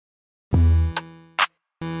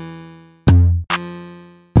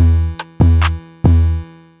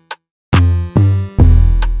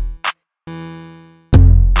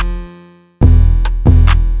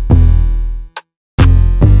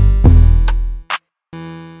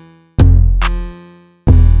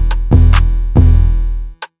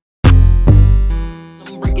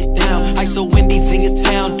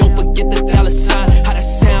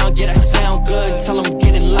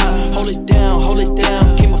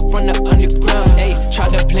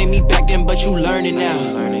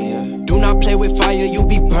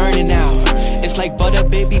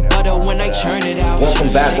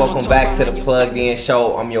Welcome back to the Plugged In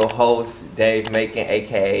Show. I'm your host, Dave Macon,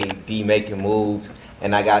 aka D Making Moves,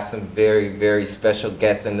 and I got some very, very special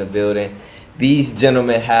guests in the building. These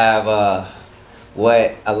gentlemen have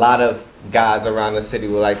what a lot of guys around the city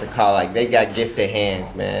would like to call, like, they got gifted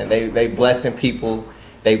hands, man. They blessing people,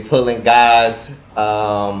 they pulling guys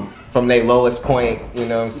from their lowest point, you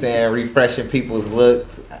know what I'm saying, refreshing people's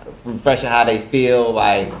looks, refreshing how they feel.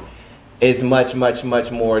 Like, it's much, much,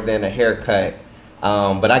 much more than a haircut.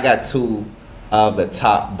 But I got two of the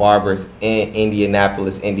top barbers in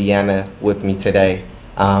Indianapolis, Indiana with me today.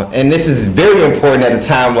 And this is very important at a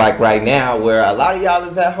time like right now where a lot of y'all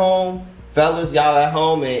is at home. Fellas, y'all at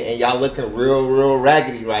home and y'all looking real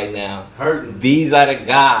raggedy right now. Hurting. These are the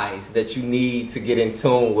guys that you need to get in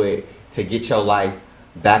tune with to get your life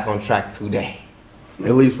back on track today.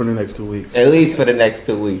 At least for the next 2 weeks. At least for the next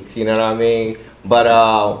 2 weeks, you know what I mean? But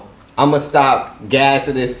I'm going to stop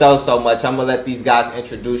gassing this so much. I'm going to let these guys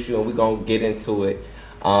introduce you and we're going to get into it.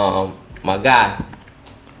 My guy,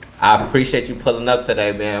 I appreciate you pulling up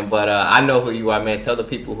today, man. But I know who you are, man. Tell the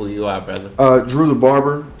people who you are, brother. Drew the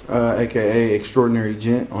Barber, a.k.a. Extraordinary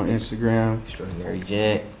Gent on Instagram. Extraordinary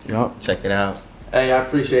Gent. Yup. Check it out. Hey, I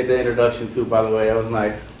appreciate the introduction too, by the way. That was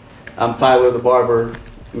nice. I'm Tyler the Barber,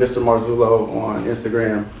 Mr. Marzullo on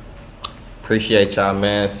Instagram. Appreciate y'all,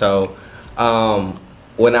 man. So,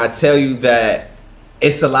 when I tell you that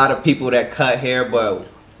it's a lot of people that cut hair, but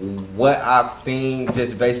what I've seen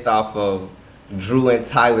just based off of Drew and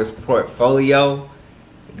Tyler's portfolio,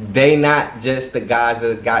 they not just the guys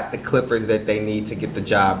that got the clippers that they need to get the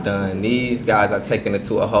job done. These guys are taking it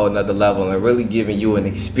to a whole nother level and really giving you an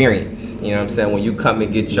experience. You know what I'm saying? When you come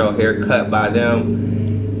and get your hair cut by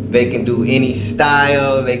them, they can do any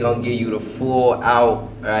style. They gonna give you the full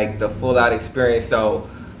out experience. So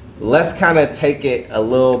let's kind of take it a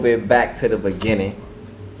little bit back to the beginning,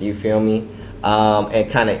 you feel me?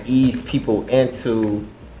 And kind of ease people into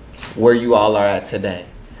where you all are at today.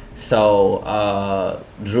 So,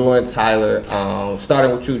 Drew and Tyler,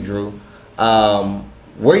 starting with you, Drew,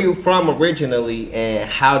 where you from originally and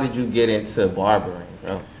how did you get into barbering,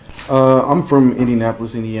 bro? I'm from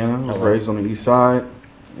Indianapolis, Indiana. I was raised on the east side.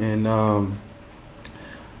 And I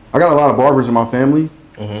got a lot of barbers in my family.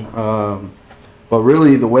 Mm-hmm. But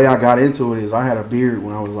really, the way I got into it is I had a beard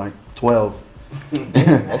when I was like 12.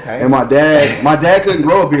 Okay. And my dad couldn't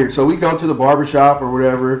grow a beard, so we go to the barber shop or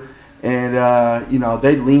whatever, and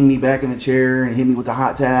they'd lean me back in the chair and hit me with the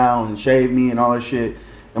hot towel and shave me and all that shit.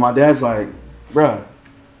 And my dad's like, bruh,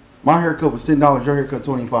 my haircut was $10, your haircut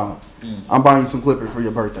 $25. I'm buying you some clippers for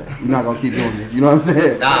your birthday. You're not gonna keep doing this. You know what I'm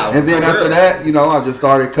saying? Nah, and then after that, I just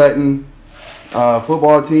started cutting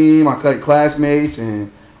football team. I cut classmates,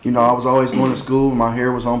 and I was always going to school. And my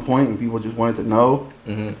hair was on point, and people just wanted to know.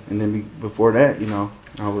 Mm-hmm. And then before that,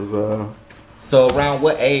 I was. So around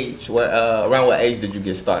what age? Around what age did you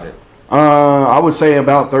get started? I would say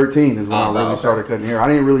about 13 is when I really okay. started cutting hair. I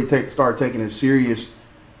didn't really start taking it serious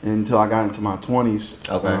until I got into my 20s.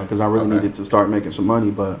 Okay. Because I really needed to start making some money,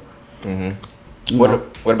 but. Mm-hmm.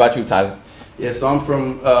 What about you, Tyler? Yeah, so I'm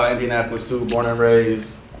from Indianapolis too, born and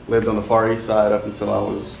raised. Lived on the Far East Side up until I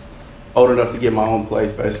was old enough to get my own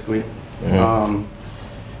place, basically. Mm-hmm.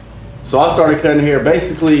 So I started cutting hair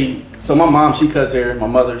basically. So my mom, she cuts hair, my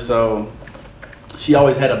mother, so she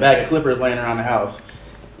always had a bag of clippers laying around the house.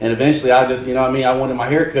 And eventually I just, I wanted my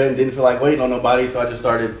hair cut and didn't feel like waiting on nobody, so I just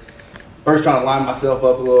started first trying to line myself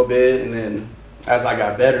up a little bit, and then as I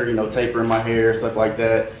got better, tapering my hair, stuff like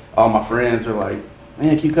that, all my friends are like,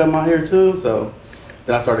 man, can you cut my hair too? So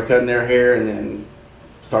then I started cutting their hair and then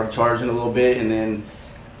started charging a little bit, and then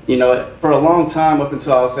for a long time, up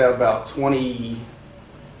until I would say I was about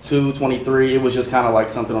 22, 23, it was just kind of like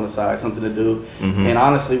something on the side, something to do. Mm-hmm. And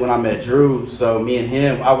honestly, when I met Drew, so me and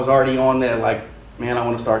him, I was already on that, like, man, I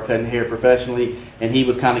want to start cutting hair professionally. And he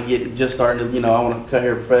was kind of just starting to, I want to cut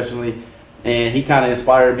hair professionally. And he kind of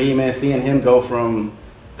inspired me, man, seeing him go from,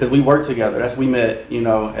 because we worked together. We met,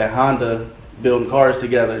 at Honda, building cars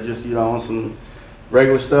together, just, on some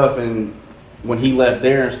regular stuff. And when he left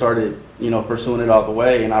there and started, pursuing it all the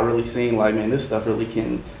way, and I really seen like, man, this stuff really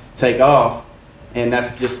can take off. And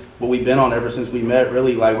that's just what we've been on ever since we met,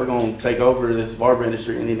 really. Like, we're going to take over this barber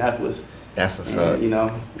industry in Indianapolis. That's what's up.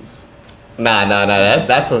 Nah,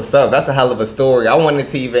 that's what's up. That's a hell of a story. I wanted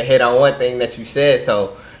to even hit on one thing that you said.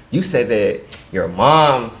 So you said that your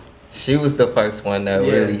mom's, she was the first one that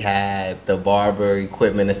really had the barber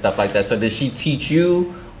equipment and stuff like that. So did she teach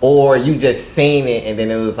you, or you just seen it and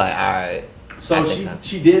then it was like, all right? So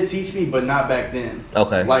she did teach me, but not back then.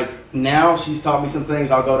 Okay. Like, now she's taught me some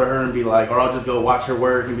things. I'll go to her and be like, or I'll just go watch her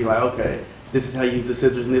work and be like, okay, this is how you use the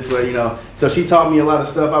scissors in this way, So she taught me a lot of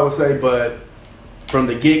stuff, I would say, but from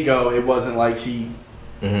the get-go, it wasn't like she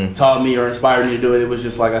Mm-hmm. taught me or inspired me to do it. It was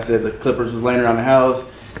just like I said, the clippers was laying around the house.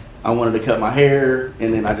 I wanted to cut my hair,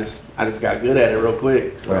 and then I just got good at it real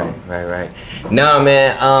quick. So. Right. No,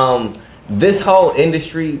 man. This whole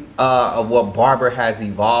industry of what barber has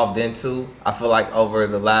evolved into, I feel like over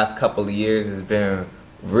the last couple of years has been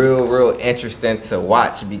real interesting to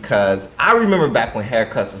watch, because I remember back when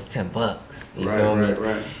haircuts was $10. You feel me?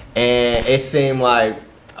 Right. And it seemed like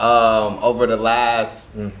over the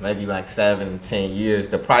last maybe like 7 to 10 years,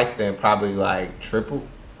 the price then probably like tripled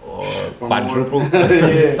or quadrupled or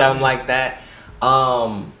something like that.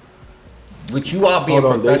 With you all being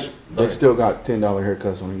professional, they still got $10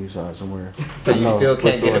 haircuts on the east side somewhere. so you still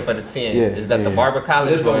can't get it for the 10. Yeah, Is that the barber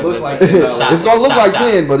college? It's gonna look like $10. It's gonna look like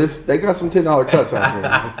 10, but they got some $10 cuts out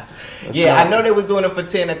there. Yeah, I know they was doing it for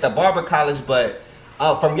 10 at the barber college, but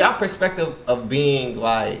from y'all perspective of being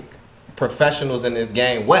like professionals in this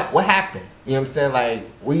game, what happened? You know what I'm saying? Like,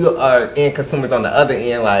 we are end consumers on the other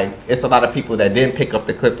end. Like, it's a lot of people that didn't pick up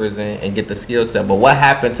the clippers and get the skill set. But what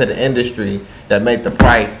happened to the industry that made the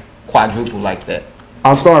price quadruple like that?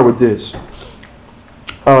 I'll start with this.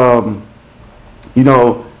 You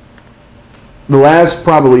know, the last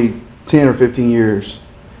probably 10 or 15 years,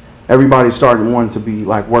 everybody started wanting to be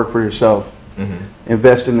like work for yourself,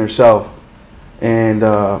 invest in yourself, and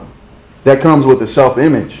that comes with a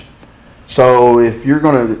self-image. So if you're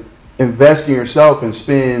gonna invest in yourself and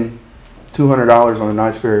spend $200 on a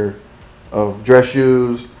nice pair of dress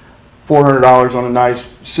shoes, $400 on a nice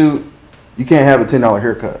suit, you can't have a $10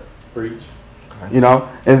 haircut. Preach. You know,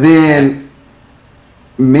 and then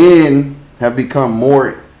men have become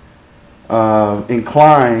more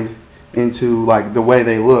inclined into like the way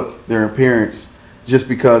they look, their appearance, just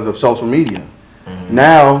because of social media.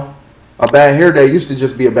 Now, a bad hair day used to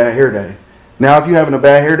just be a bad hair day. Now, if you're having a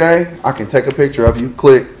bad hair day, I can take a picture of you,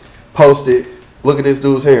 click, post it. Look at this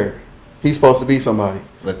dude's hair. He's supposed to be somebody,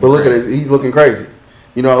 but look at this, he's looking crazy.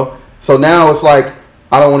 You know, so now it's like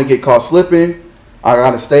I don't want to get caught slipping. I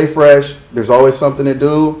gotta stay fresh. There's always something to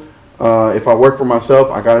do. If I work for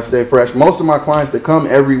myself, I gotta stay fresh. Most of my clients that come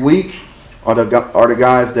every week are the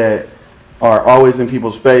guys that are always in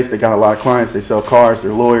people's face. They got a lot of clients. They sell cars.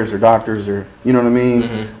 They're lawyers. They're doctors. Or you know what I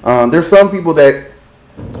mean. There's some people that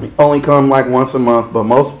only come like once a month, but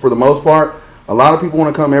for the most part, a lot of people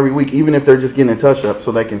want to come every week, even if they're just getting a touch-up,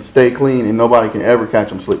 so they can stay clean and nobody can ever catch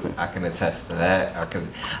them sleeping. I can attest to that.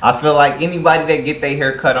 I feel like anybody that get their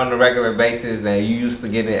hair cut on a regular basis and you used to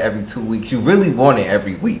get it every 2 weeks, you really want it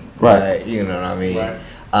every week. Right. Like, you know what I mean? Right.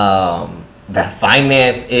 That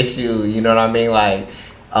finance issue, you know what I mean? Like,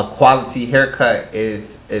 a quality haircut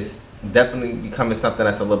is definitely becoming something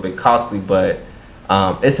that's a little bit costly, but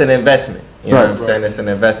it's an investment. You know what I'm saying? It's an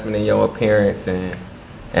investment in your appearance and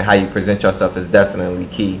how you present yourself is definitely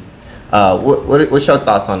key. What's your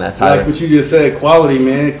thoughts on that, Tyler? Like what you just said, quality,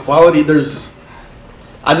 man. Quality,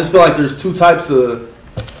 I just feel like there's two types of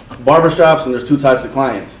barbershops and there's two types of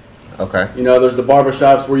clients. Okay. You know, there's the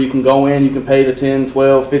barbershops where you can go in, you can pay the $10,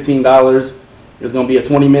 $12, $15. It's going to be a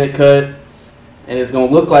 20-minute cut, and it's going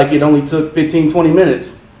to look like it only took 15, 20 minutes.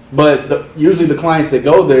 But usually the clients that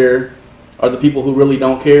go there are the people who really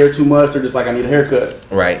don't care too much. They're just like, I need a haircut.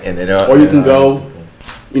 Right. And or you can go,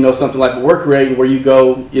 you know, something like a work rate where you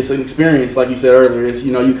go, it's an experience, like you said earlier. It's,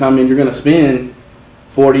 you know, you come in, you're going to spend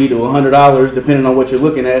 $40 to $100 depending on what you're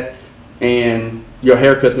looking at, and your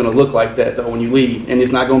haircut's going to look like that though when you leave. And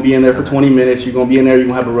it's not going to be in there for 20 minutes. You're going to be in there, you're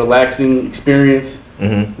going to have a relaxing experience.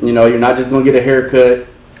 You know, you're not just going to get a haircut.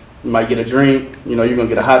 You might get a drink. You know, you're going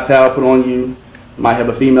to get a hot towel put on you. You might have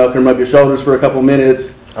a female come up your shoulders for a couple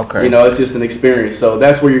minutes. Okay. You know, it's just an experience. So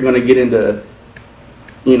that's where you're going to get into,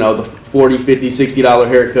 you know, the $40, $50, $60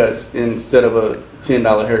 haircuts instead of a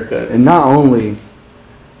 $10 haircut. And not only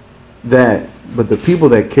that, but the people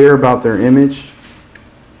that care about their image,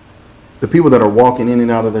 the people that are walking in and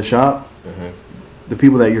out of the shop, the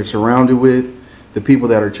people that you're surrounded with, the people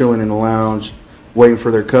that are chilling in the lounge waiting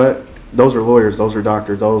for their cut, those are lawyers, those are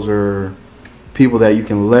doctors, those are people that you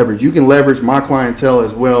can leverage. You can leverage my clientele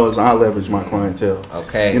as well as I leverage my clientele.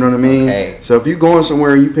 Okay. You know what I mean? Okay. So if you're going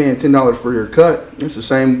somewhere and you're paying $10 for your cut, it's the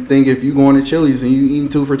same thing if you're going to Chili's and you eating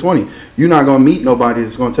 2 for $20. You're not going to meet nobody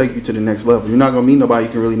that's going to take you to the next level. You're not going to meet nobody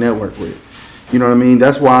you can really network with. You know what I mean?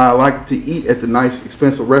 That's why I like to eat at the nice,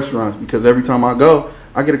 expensive restaurants, because every time I go,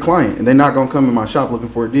 I get a client, and they're not going to come in my shop looking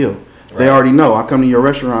for a deal. Right. They already know. I come to your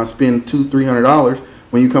restaurant, spend $200, $300.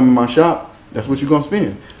 When you come in my shop, that's what you're going to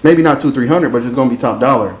spend. Maybe not $200, $300, but it's going to be top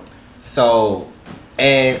dollar. So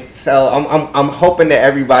I'm hoping that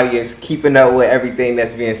everybody is keeping up with everything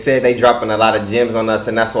that's being said. They dropping a lot of gems on us,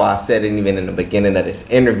 and that's why I said it even in the beginning of this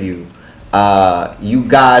interview. you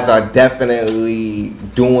guys are definitely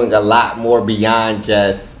doing a lot more beyond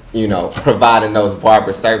just, you know, providing those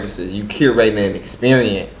barber services. You curating an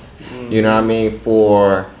experience, you know what I mean,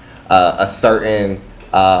 for a certain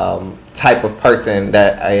type of person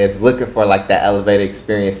that is looking for like that elevated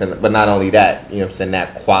experience, but not only that, you know what I'm saying,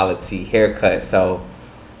 that quality haircut. So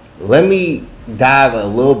let me dive a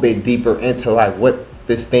little bit deeper into like what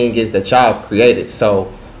this thing is that y'all have created.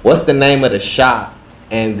 So what's the name of the shop,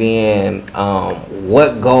 and then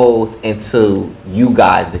what goes into you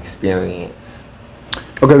guys' experience?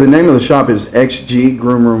 Okay, the name of the shop is XG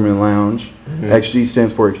Groom Room and Lounge. XG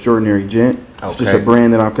stands for Extraordinary Gent. It's just a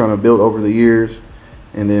brand that I've kind of built over the years,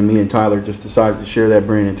 and then me and Tyler just decided to share that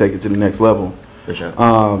brand and take it to the next level. For sure.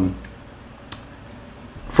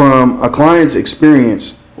 From a client's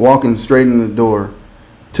experience, walking straight in the door,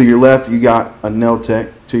 to your left you got a nail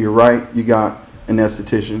tech, to your right you got an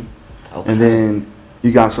esthetician, and then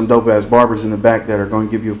you got some dope ass barbers in the back that are going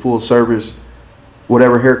to give you a full service,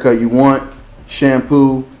 whatever haircut you want,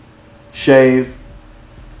 shampoo, shave,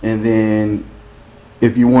 and then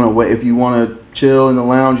if you want to chill in the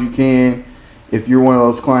lounge, you can. If you're one of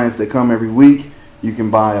those clients that come every week, you can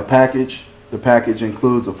buy a package. The package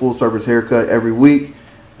includes a full service haircut every week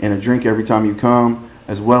and a drink every time you come,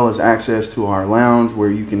 as well as access to our lounge where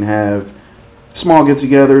you can have small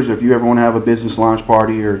get-togethers, or if you ever want to have a business launch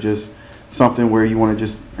party or just something where you want to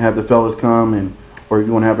just have the fellas come, and or if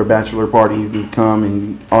you want to have a bachelor party, you can come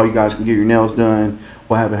and all you guys can get your nails done.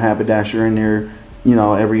 We'll have a haberdasher in there, you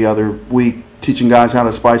know, every other week, teaching guys how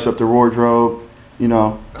to spice up their wardrobe, you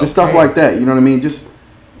know, just stuff like that. You know what I mean? Just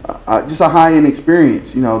a high-end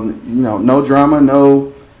experience. You know, no drama,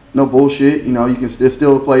 no bullshit. You know, it's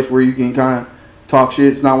still a place where you can kind of talk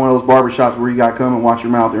shit. It's not one of those barbershops where you got to come and watch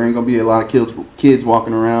your mouth. There ain't gonna be a lot of kids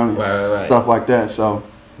walking around and stuff like that. So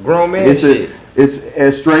grown man shit. It's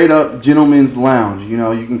a straight up gentleman's lounge. You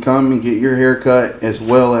know, you can come and get your hair cut as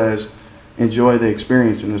well as enjoy the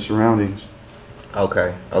experience and the surroundings.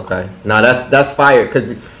 Okay. Now that's fire,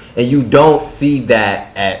 and you don't see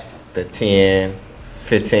that at the $10,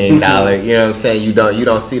 $15. You know what I'm saying? You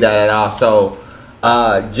don't see that at all. So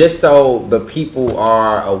just so the people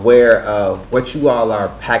are aware of what you all are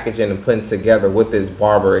packaging and putting together with this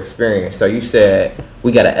barber experience. So you said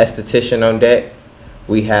we got an esthetician on deck.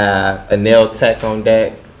 We have a nail tech on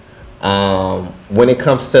deck. When it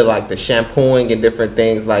comes to like the shampooing and different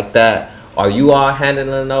things like that, are you all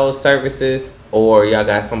handling those services, or y'all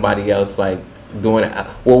got somebody else like doing it?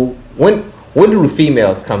 Well, when do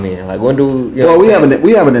females come in? Like when do you know? Well,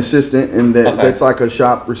 we have an assistant, and that's like a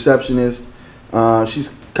shop receptionist. She's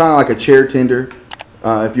kind of like a chair tender.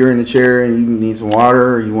 If you're in the chair and you need some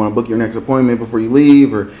water, or you want to book your next appointment before you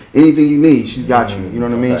leave, or anything you need, she's got you. You know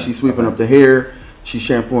what I mean? She's sweeping up the hair. She's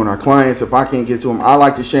shampooing our clients. If I can't get to them, I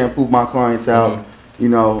like to shampoo my clients out. You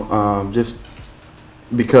know, just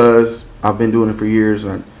because I've been doing it for years,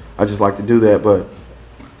 and I just like to do that. But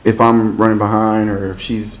if I'm running behind, or if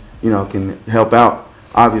she's, you know, can help out,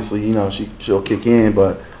 obviously, you know, she'll kick in.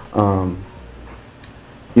 But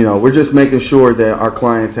you know, we're just making sure that our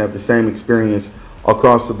clients have the same experience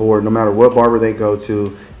across the board, no matter what barber they go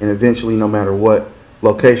to, and eventually no matter what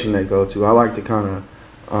location they go to. I like to kind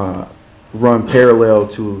of run parallel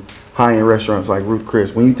to high-end restaurants like Ruth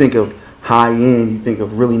Chris. When you think of high-end, you think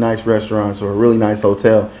of really nice restaurants or a really nice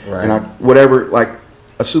hotel. Right. And whatever, like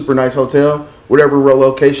a super nice hotel, whatever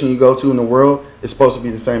location you go to in the world, it's supposed to be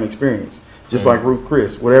the same experience. Just like Ruth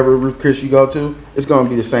Chris. Whatever Ruth Chris you go to, it's going to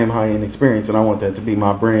be the same high-end experience, and I want that to be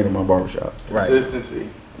my brand in my barbershop. Right.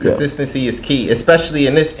 Consistency is key, especially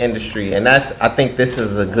in this industry, and I think this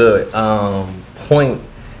is a good point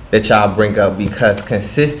that y'all bring up, because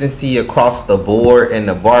consistency across the board in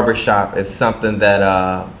the barbershop is something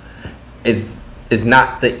that is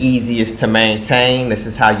not the easiest to maintain. This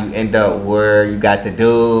is how you end up where you got the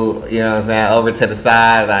dude, you know what I'm saying, over to the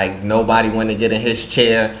side, like nobody want to get in his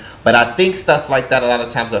chair. But I think stuff like that a lot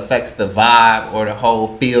of times affects the vibe or the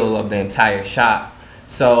whole feel of the entire shop.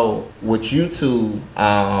 So with you two,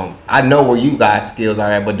 I know where you guys' skills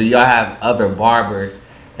are at, but do y'all have other barbers?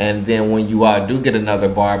 And then when you all do get another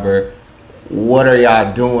barber, what are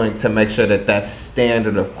y'all doing to make sure that that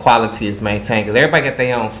standard of quality is maintained? Because everybody got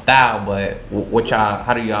their own style, but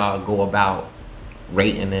how do y'all go about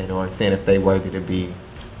rating it or seeing if they worthy to be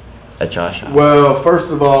at y'all shop? Well,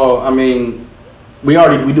 first of all, I mean, we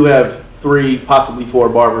do have 3, possibly 4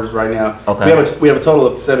 barbers right now. Okay. We have a total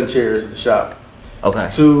of 7 chairs at the shop. Okay.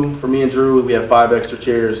 2 for me and Drew. We have 5 extra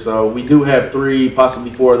chairs, so we do have 3,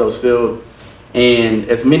 possibly 4 of those filled. And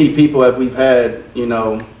as many people as we've had, you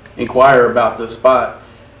know, inquire about the spot,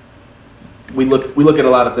 we look at a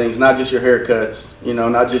lot of things, not just your haircuts, you know,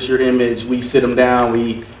 not just your image. We sit them down.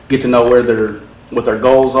 We get to know what their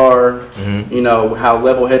goals are, you know, how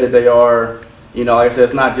level-headed they are. You know, like I said,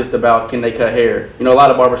 it's not just about can they cut hair. You know, a lot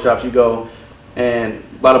of barbershops you go, and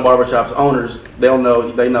a lot of barbershops owners,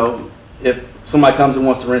 they know if somebody comes and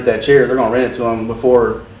wants to rent that chair, they're gonna rent it to them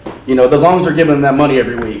before, you know, as long as they're giving them that money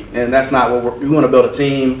every week. And that's not what we want to build a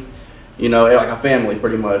team, you know, like a family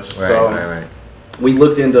pretty much. Right. We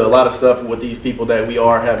looked into a lot of stuff with these people that we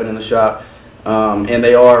are having in the shop, and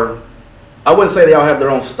they are, I wouldn't say they all have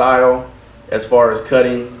their own style as far as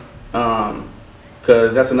cutting,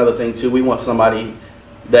 because that's another thing too. We want somebody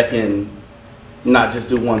that can not just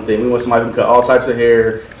do one thing. We want somebody who can cut all types of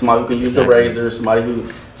hair, somebody who can use the razor, somebody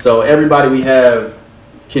who, so everybody we have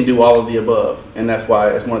can do all of the above, and that's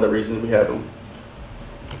one of the reasons we have them.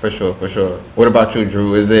 For sure. What about you,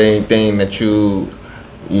 Drew? Is there anything that you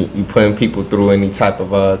putting people through, any type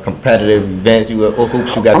of competitive events or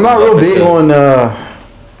hoops you got? I'm not real big on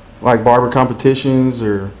like barber competitions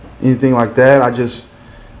or anything like that.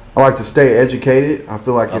 I like to stay educated. I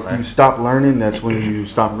feel like if you stop learning, that's when you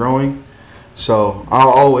stop growing. So I'll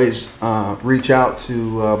always reach out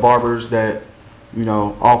to barbers that, you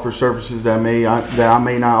know, offer services that I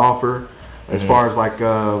may not offer. As far as like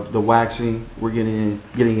the waxing, we're getting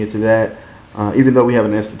into that. Even though we have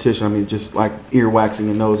an esthetician, I mean, just like ear waxing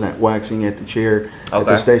and nose waxing at the chair at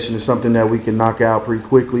the station is something that we can knock out pretty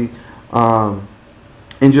quickly. And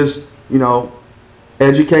just, you know,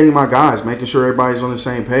 educating my guys, making sure everybody's on the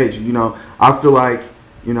same page. You know, I feel like,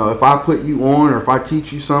 you know, if I put you on or if I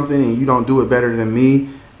teach you something and you don't do it better than me,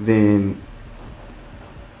 then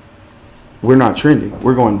we're not trending.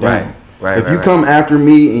 We're going down. If you come after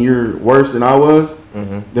me and you're worse than I was,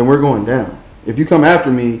 then we're going down. If you come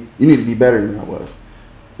after me, you need to be better than I was.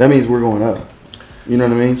 That means we're going up. You know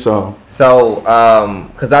what I mean? So,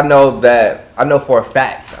 because I know for a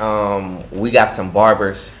fact, we got some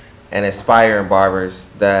barbers and aspiring barbers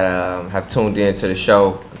that have tuned into the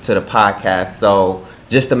show, to the podcast. So,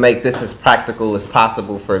 just to make this as practical as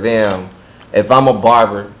possible for them, if I'm a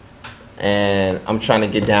barber and I'm trying to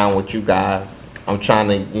get down with you guys, I'm trying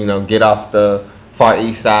to, you know, get off the far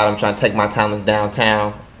east side, I'm trying to take my talents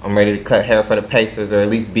downtown, I'm ready to cut hair for the Pacers, or at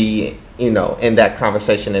least be, you know, in that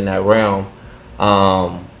conversation, in that realm.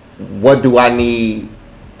 What do I need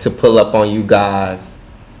to pull up on you guys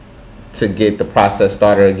to get the process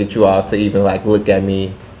started, or get you all to even like look at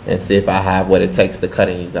me and see if I have what it takes to cut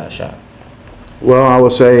in you guys' shop? Well, I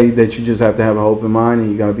would say that you just have to have an open mind,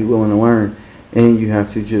 and you got to be willing to learn, and you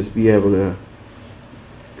have to just be able to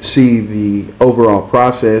see the overall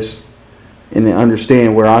process and then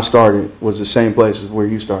understand where I started was the same place as where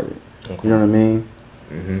you started. Okay. You know what I mean?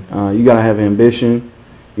 You got to have ambition.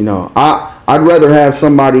 You know, I'd rather have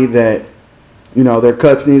somebody that, you know, their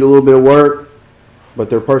cuts need a little bit of work, but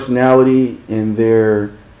their personality and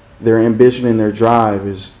their ambition and their drive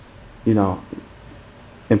is, you know,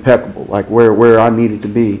 impeccable, like where I need it to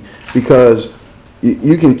be. Because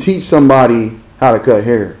you can teach somebody how to cut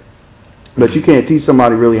hair, but you can't teach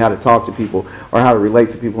somebody really how to talk to people or how to relate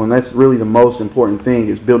to people. And that's really the most important thing,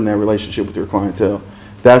 is building that relationship with your clientele.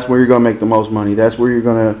 That's where you're going to make the most money. That's where you're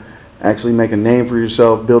going to actually make a name for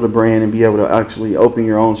yourself, build a brand, and be able to actually open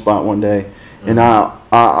your own spot one day. And I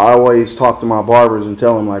always talk to my barbers and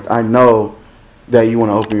tell them, like, I know that you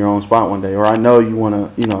want to open your own spot one day, or I know you want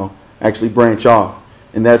to, you know, actually branch off.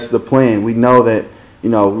 And that's the plan. We know that, you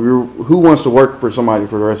know, who wants to work for somebody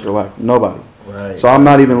for the rest of their life? Nobody. Right. So I'm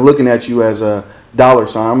not even looking at you as a dollar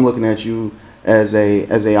sign. I'm looking at you as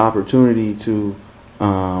a opportunity to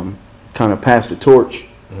kind of pass the torch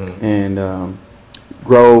and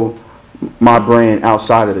grow my brand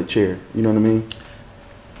outside of the chair. You know what I mean?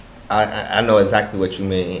 I know exactly what you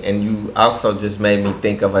mean. And you also just made me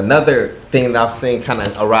think of another thing that I've seen kind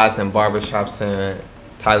of arise in barbershops. And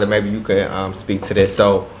Tyler, maybe you could speak to this.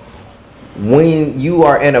 So when you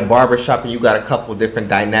are in a barbershop and you got a couple different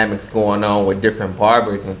dynamics going on with different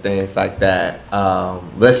barbers and things like that,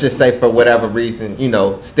 let's just say for whatever reason, you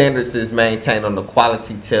know, standards is maintained on the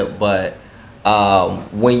quality tip, but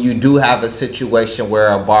when you do have a situation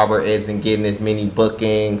where a barber isn't getting as many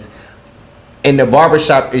bookings, in the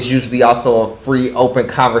barbershop is usually also a free, open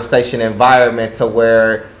conversation environment to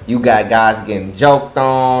where you got guys getting joked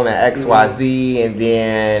on and XYZ, and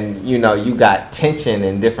then, you know, you got tension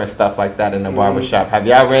and different stuff like that in the barbershop. Have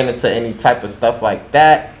y'all ran into any type of stuff like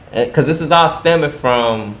that? Because this is all stemming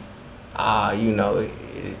from, you know,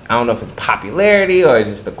 I don't know if it's popularity or it's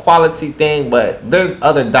just the quality thing, but there's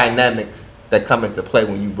other dynamics that come into play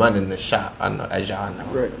when you run in the shop, I know, as y'all know.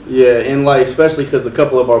 Right. Yeah, and like, especially because a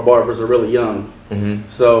couple of our barbers are really young,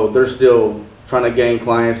 so they're still trying to gain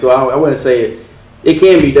clients. So I wouldn't say it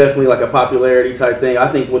can be definitely like a popularity type thing. I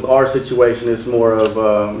think with our situation, it's more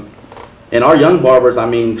of, and our young barbers, I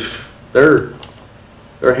mean, their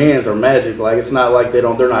hands are magic. Like, it's not like they're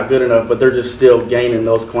not good enough, but they're just still gaining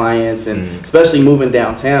those clients, and especially moving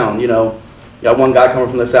downtown. You know, you got one guy coming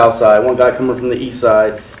from the south side, one guy coming from the east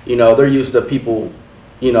side. You know, they're used to people.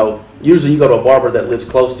 You know, usually you go to a barber that lives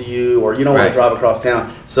close to you, or you don't want to drive across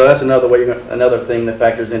town. So that's another way, another thing that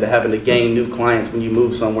factors into having to gain new clients when you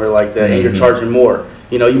move somewhere like that, and you're charging more.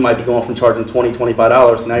 You know, you might be going from charging $20,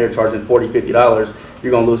 $25, now you're charging $40, $50.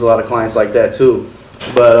 You're gonna lose a lot of clients like that too.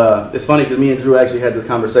 But it's funny because me and Drew actually had this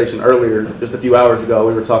conversation earlier, just a few hours ago.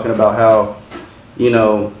 We were talking about how, you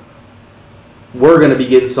know, we're gonna be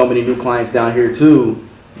getting so many new clients down here too,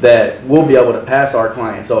 that we'll be able to pass our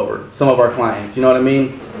clients over, some of our clients, you know what I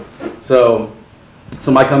mean? So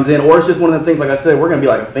somebody comes in, or it's just one of the things, like I said, we're gonna be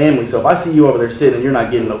like a family. So if I see you over there sitting and you're not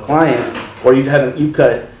getting no clients, or you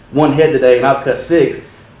cut one head today and I've cut 6,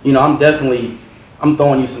 you know, I'm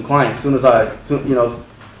throwing you some clients you know,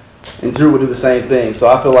 and Drew would do the same thing. So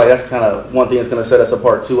I feel like that's kind of one thing that's going to set us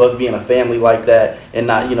apart too, us being a family like that, and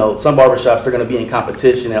not, you know, some barbershops are going to be in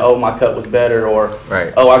competition and, oh, my cut was better, or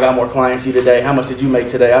oh, I got more clients you today. How much did you make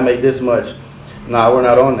today? I made this much. No, we're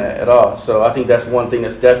not on that at all. So I think that's one thing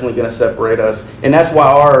that's definitely going to separate us, and that's why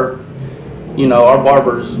our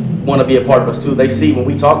barbers want to be a part of us too. They see when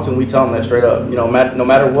we talk to them, we tell them that straight up. You know, no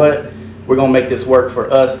matter what, we're going to make this work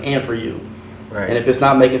for us and for you. Right. And if it's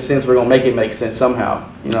not making sense, we're gonna make it make sense somehow,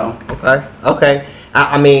 you know. Okay.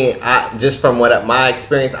 I mean, just from my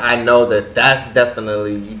experience, I know that's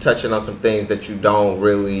definitely, you touching on some things that you don't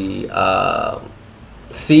really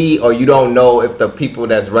see, or you don't know if the people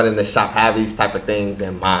that's running the shop have these type of things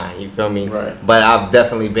in mind. You feel me? Right. But I've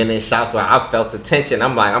definitely been in shops where I've felt the tension.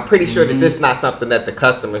 I'm like, I'm pretty sure that this is not something that the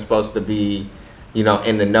customer's supposed to be, you know,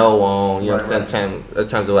 in the know on. You know what I'm saying? In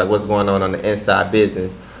terms of like what's going on the inside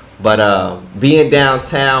business. But being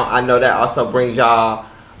downtown, I know that also brings y'all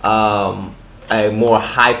a more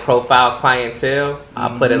high-profile clientele.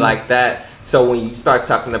 I'll put it like that. So when you start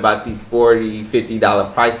talking about these $40,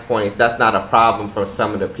 $50 price points, that's not a problem for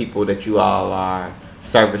some of the people that you all are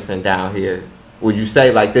servicing down here. Would you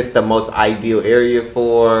say like this the most ideal area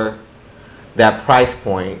for that price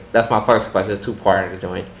point? That's my first question. It's two-part of the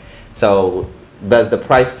joint. So does the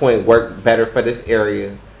price point work better for this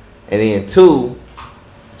area? And then 2,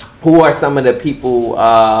 who are some of the people,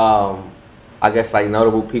 I guess like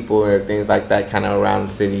notable people or things like that kind of around the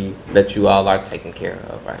city that you all are taking care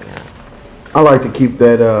of right now? I like to keep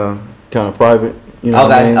that kind of private. You know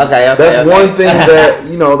what I mean? Okay. That's one thing that,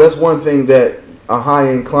 you know, that's one thing that a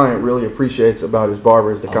high-end client really appreciates about his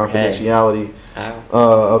barber is the confidentiality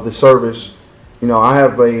of the service. You know, I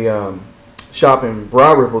have a shop in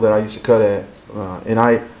Broad Ripple that I used to cut at, and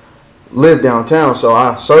I live downtown, so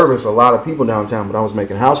I service a lot of people downtown, but I was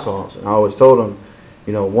making house calls, and I always told them,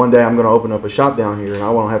 you know, one day I'm going to open up a shop down here, and I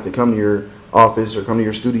won't have to come to your office or come to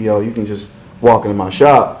your studio. You can just walk into my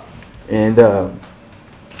shop. And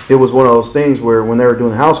it was one of those things where when they were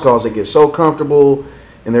doing house calls, they get so comfortable,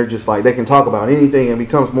 and they're just like, they can talk about anything, and it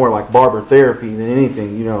becomes more like barber therapy than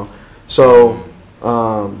anything, you know. So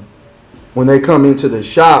when they come into the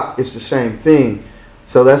shop, it's the same thing.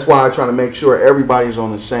 So that's why I try to make sure everybody's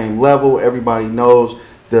on the same level. Everybody knows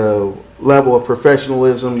the level of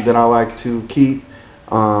professionalism that I like to keep.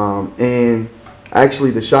 And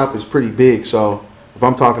actually the shop is pretty big. So if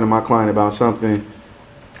I'm talking to my client about something,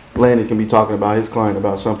 Landon can be talking about his client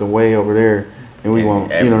about something way over there. And we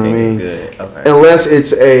won't, you know what I mean? Good. Okay. Unless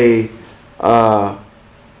it's a,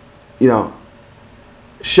 you know,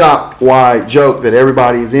 shop-wide joke that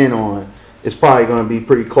everybody is in on. It's probably going to be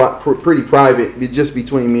pretty private, just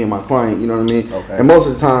between me and my client. You know what I mean? Okay. And most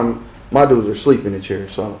of the time, my dudes are sleeping in the chair.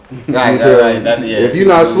 So right. If you're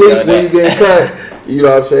not asleep when you get cut, you know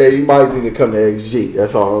what I'm saying, you might need to come to XG.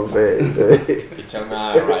 That's all I'm saying. Get your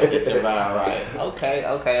mind right.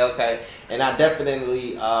 Okay. And I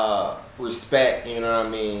definitely respect, you know what I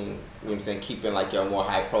mean? You know what I'm saying? Keeping like your more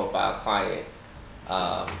high-profile clients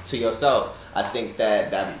to yourself. I think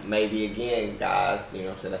that maybe again, guys, you know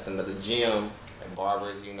what I'm saying, that's another gym. And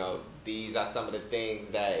barbers, you know, these are some of the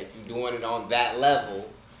things that if you're doing it on that level,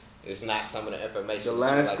 it's not some of the information the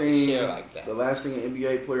last thing an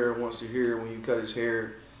NBA player wants to hear when you cut his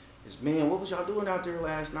hair is, man, what was y'all doing out there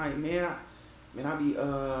last night, man? I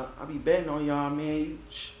be betting on y'all, man.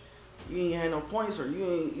 You ain't had no points, or you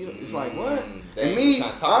ain't. You know, it's like what? And me,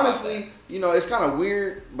 honestly, you know, it's kind of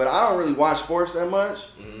weird, but I don't really watch sports that much.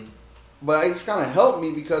 But it's kind of helped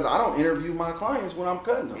me because I don't interview my clients when I'm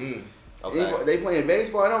cutting them. Okay. They playing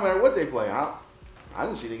baseball. It don't matter what they play. I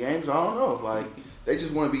didn't see the games. I don't know. Like they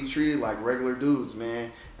just want to be treated like regular dudes,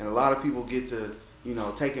 man. And a lot of people get to, you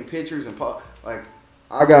know, taking pictures and like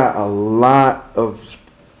I got a lot of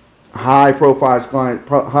high profile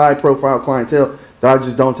clientele that I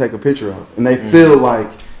just don't take a picture of, and they feel like,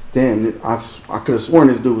 damn, I could have sworn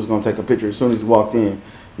this dude was gonna take a picture as soon as he walked in,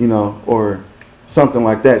 you know, or something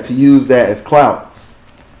like that, to use that as clout.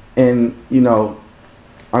 And you know,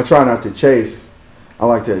 I try not to chase, I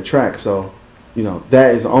like to attract. So you know,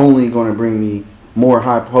 that is only going to bring me more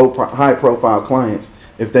high profile clients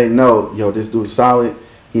if they know, yo, this dude's solid,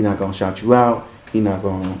 he not gonna shout you out, he not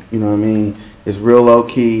gonna, you know what I mean, it's real low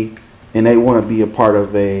key, and they want to be a part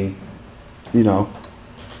of a, you know.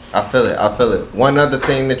 I feel it. One other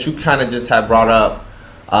thing that you kind of just have brought up,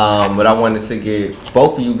 but I wanted to get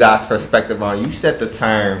both of you guys' perspective on. You said the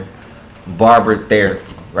term barber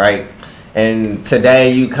therapy, right? And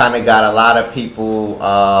today you kind of got a lot of people,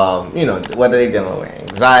 you know, whether they're dealing with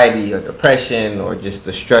anxiety or depression or just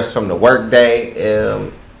the stress from the workday.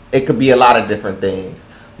 It could be a lot of different things.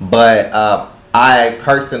 But I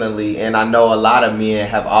personally, and I know a lot of men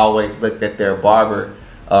have always looked at their barber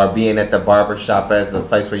or being at the barber shop as a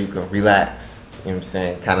place where you can relax, you know what I'm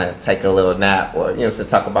saying, kind of take a little nap, or, you know, to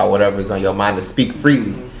talk about whatever's on your mind, to speak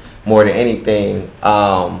freely more than anything.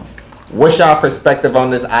 What's y'all perspective on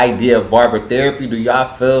this idea of barber therapy? Do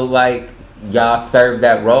y'all feel like y'all serve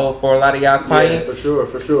that role for a lot of y'all clients? Yeah,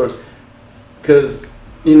 for sure. Because,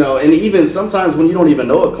 you know, and even sometimes when you don't even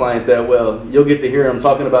know a client that well, you'll get to hear them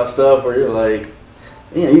talking about stuff where you're like,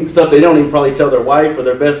 yeah, stuff they don't even probably tell their wife or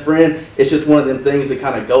their best friend. It's just one of them things that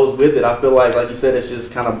kind of goes with it. I feel like you said, it's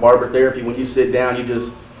just kind of barber therapy. When you sit down, you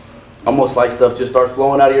just almost like stuff just starts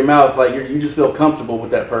flowing out of your mouth. Like you just feel comfortable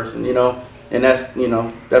with that person, you know. And that's, you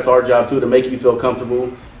know, that's our job too, to make you feel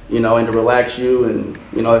comfortable, you know, and to relax you, and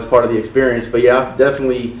you know, that's part of the experience. But yeah, I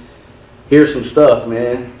definitely hear some stuff,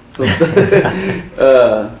 man. But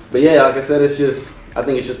yeah, like I said, it's just, I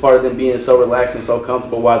think it's just part of them being so relaxed and so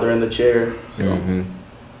comfortable while they're in the chair. So.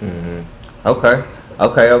 Okay.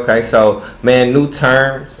 So, man, new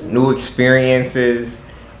terms, new experiences.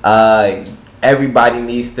 Everybody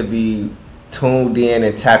needs to be tuned in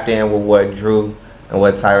and tapped in with what Drew and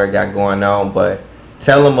what Tyler got going on. But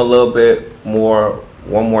tell them a little bit more,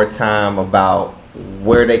 one more time, about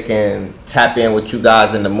where they can tap in with you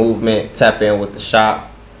guys in the movement, tap in with the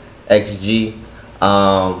shop, XG.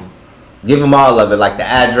 Give them all of it, like the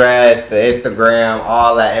address, the Instagram,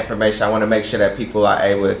 all that information. I want to make sure that people are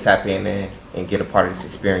able to tap in and get a part of this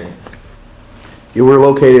experience. Yeah, we're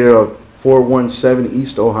located at 417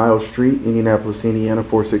 East Ohio Street, Indianapolis, Indiana,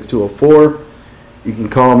 46204. You can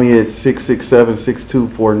call me at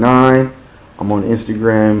 667-6249. I'm on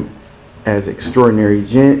Instagram as Extraordinary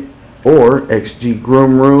Gent or XG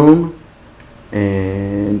Groom Room.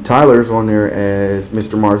 And Tyler's on there as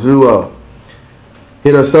Mr. Marzullo.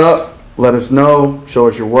 Hit us up. Let us know, show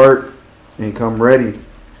us your work, and come ready,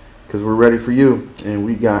 because we're ready for you. And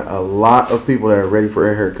we got a lot of people that are ready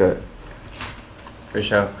for a haircut. For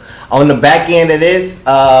sure. On the back end of this, we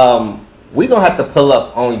going to have to pull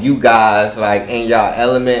up on you guys, like, in y'all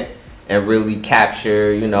element, and really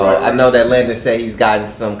capture, you know. Right. I know that Landon said he's gotten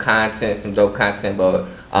some content, some dope content, but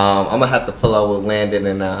I'm going to have to pull up with Landon,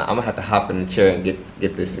 and I'm going to have to hop in the chair and get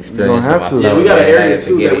this experience. You don't have to. Yeah, we got an area,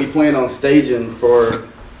 too, that we plan on staging for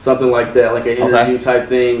something like that, like an interview type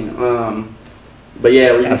thing. But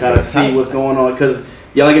yeah, we can kind of see what's going on, because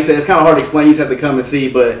yeah, like I said, it's kind of hard to explain. You just have to come and see,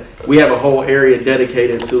 but we have a whole area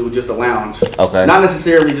dedicated to just a lounge. Okay. Not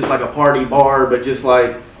necessarily just like a party bar, but just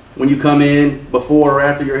like when you come in before or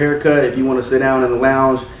after your haircut, if you want to sit down in the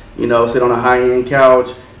lounge, you know, sit on a high-end couch,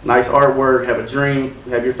 nice artwork, have a drink,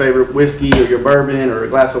 have your favorite whiskey or your bourbon or a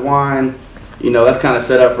glass of wine. You know, that's kind of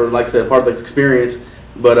set up for, like I said, part of the experience.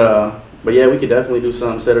 But yeah, we could definitely do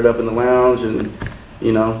something, set it up in the lounge, and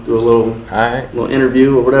you know, do a little little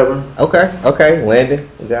interview or whatever. Okay, Landon,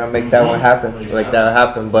 we gotta make that one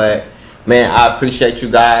happen. But man, I appreciate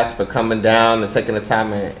you guys for coming down and taking the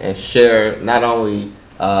time and share not only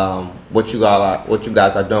what you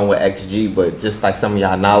guys are doing with XG, but just like some of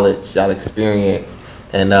y'all knowledge, y'all experience,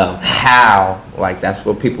 and how, like, that's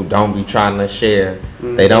what people don't be trying to share.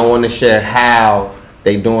 Mm-hmm. They don't want to share how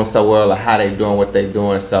they doing so well or how they doing what they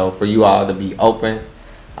doing. So for you all to be open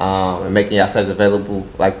and making yourselves available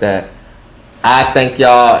like that, I thank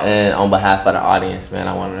y'all, and on behalf of the audience, man,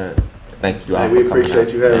 I want to thank you all. We appreciate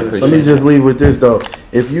you having us. Let me just leave with this though.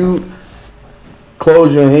 If you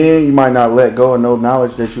close your hand, you might not let go of no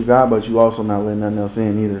knowledge that you got, but you also not letting nothing else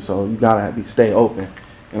in either. So you gotta stay open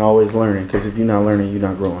and always learning, because if you're not learning, you're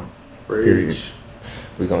not growing. Period.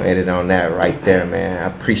 We're gonna edit on that right there, man.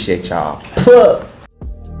 I appreciate y'all.